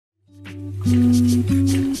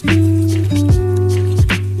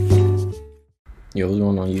Yo, what's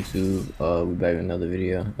going on YouTube? We back with another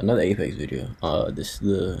video, another Apex video. This is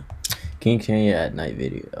the King Canyon at night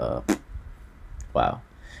video. Wow,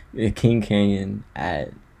 the King Canyon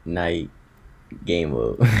at night game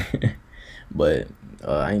mode. But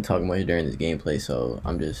I ain't talking much during this gameplay, so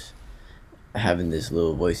I'm just having this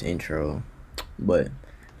little voice intro. But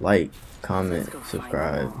like, comment,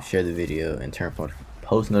 subscribe, share the video, and turn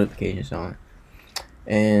post notifications on.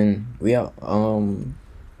 And we out.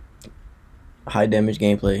 High damage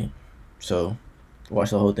gameplay, so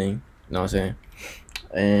watch the whole thing, you know what I'm saying?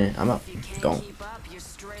 And I'm out. Gone.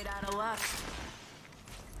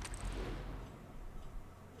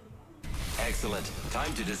 Excellent.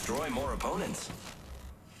 Time to destroy more opponents.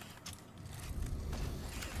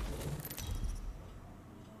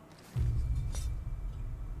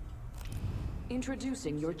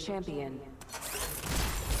 Introducing your champion.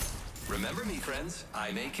 Remember me, friends.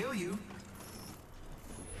 I may kill you.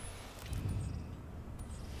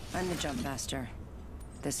 I'm the jump master.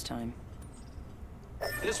 This time.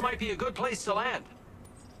 This might be a good place to land.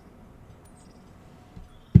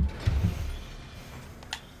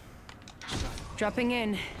 Dropping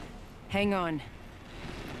in. Hang on.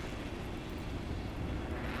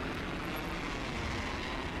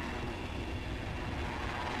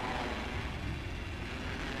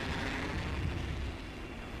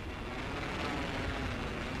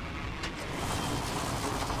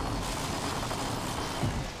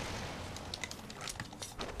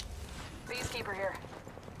 Peacekeeper here.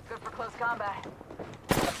 Good for close combat.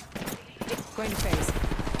 Going to phase.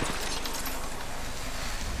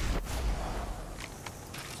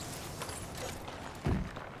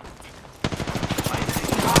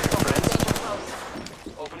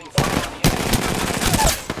 Opening fire on the enemy.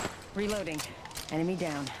 Reloading. Enemy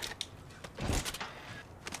down.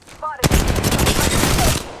 Spotted.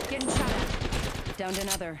 Getting shot at. Downed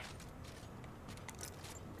another.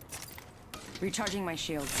 Recharging my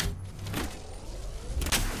shields.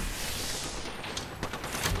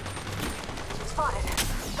 Spotted.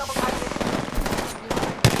 Double target.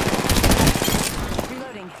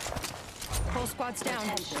 Reloading. Whole squad's down.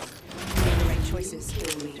 Made the right choices.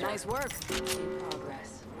 Nice work.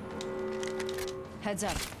 Progress. Heads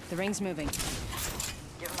up. The ring's moving.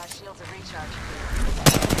 Giving my shields a recharge.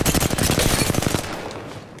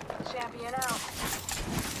 Champion out.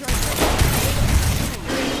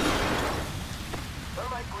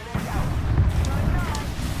 Thermite grenade out.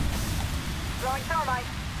 Throwing thermite.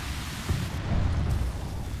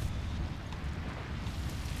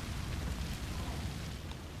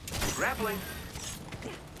 Grappling.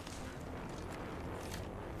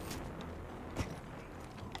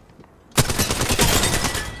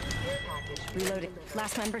 Reloading.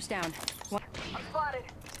 Last member's down. One. I'm spotted.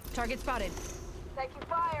 Target spotted. Taking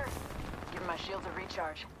fire. Giving my shields a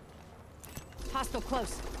recharge. Hostile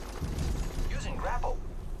close. Using grapple.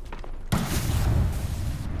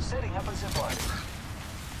 Setting up a zipline.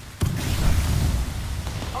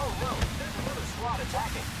 Oh no, there's another squad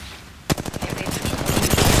attacking.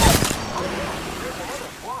 There's another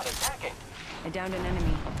squad attacking. I downed an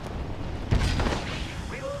enemy.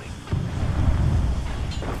 Reloading.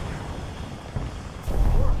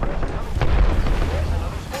 More friends are coming through. There's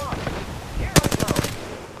another squad. Here I go.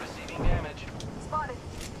 Receiving damage. Spotted.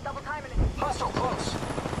 Double timing it. Hostile close.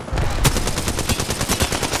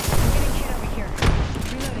 I'm getting hit over here.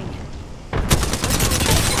 Reloading.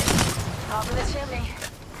 Top of the chimney.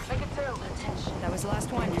 Make it through. Attention. That was the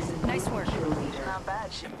last one. Nice work. Not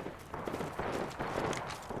bad.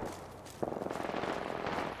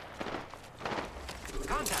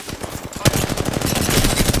 Contact.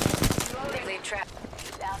 Reloading. Lead trap.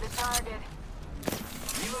 Down to target.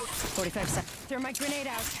 Reload. 45 seconds. Thermite grenade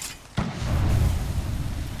out.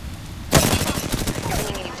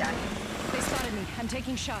 They spotted me. I'm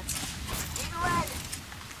taking shots. Need red.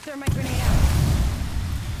 Thermite grenade out.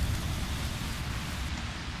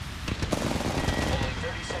 Only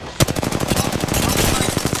 30 seconds left.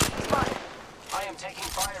 Spotted. I am taking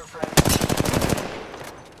fire, friend.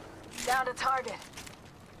 Down to target.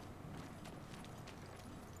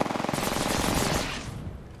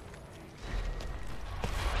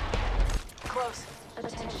 Close.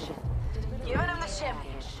 Attention. Giving him the chimney.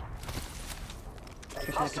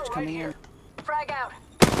 Your Hostile package right coming here. in. Frag out.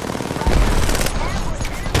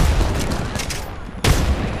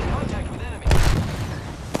 Contact with enemy.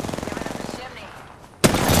 Giving him the chimney.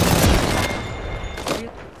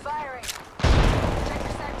 Firing. Check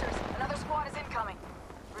your sectors. Another squad is incoming.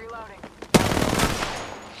 Reloading.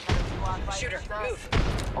 Shooter, move.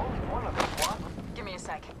 Only one of the squad. Give me a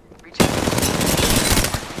sec. Recharge.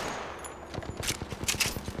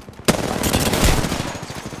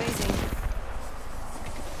 Phasing.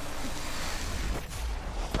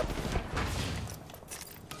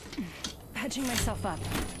 myself up.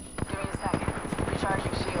 Give me a second.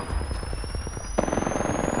 Recharging shield.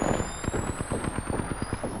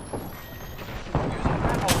 Using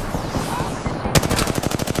grapple.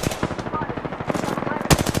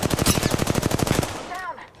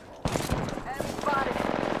 Down. Enemy spotted.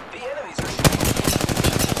 The enemies are shooting.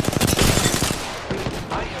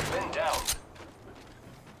 I have been down.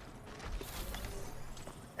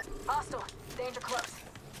 Hostile. Danger close.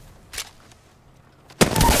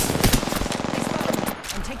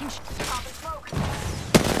 I'm taking Popping smoke.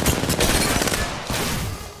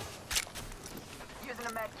 Using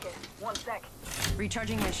a med kit. 1 sec.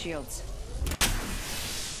 recharging my shields.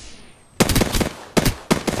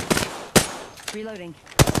 Reloading.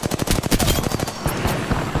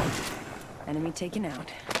 Enemy taken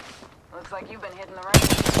out. Looks like you've been hitting the right.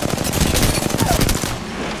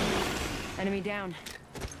 Enemy down.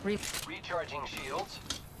 Recharging shields.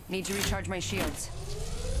 Need to recharge my shields.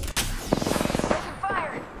 Taking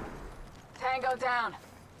fire. Tango down.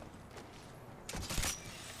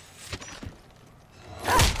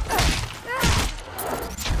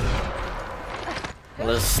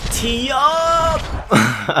 Let's tee up.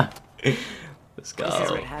 Let's go. This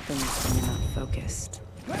is what happens when you're not focused.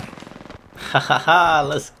 Hahaha,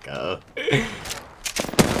 let's go.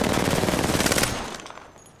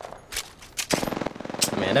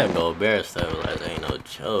 Man, that gold bear stabilizer ain't no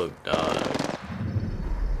joke, dog.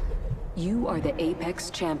 You are the Apex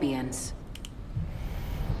champions.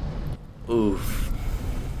 Oof.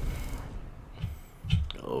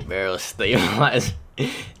 Gold barrel stabilizer.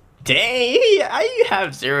 Dang, how you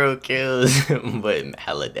have 0 kills but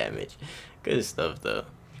hella damage? Good stuff though.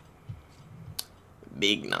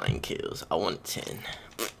 Big 9 kills. I want 10.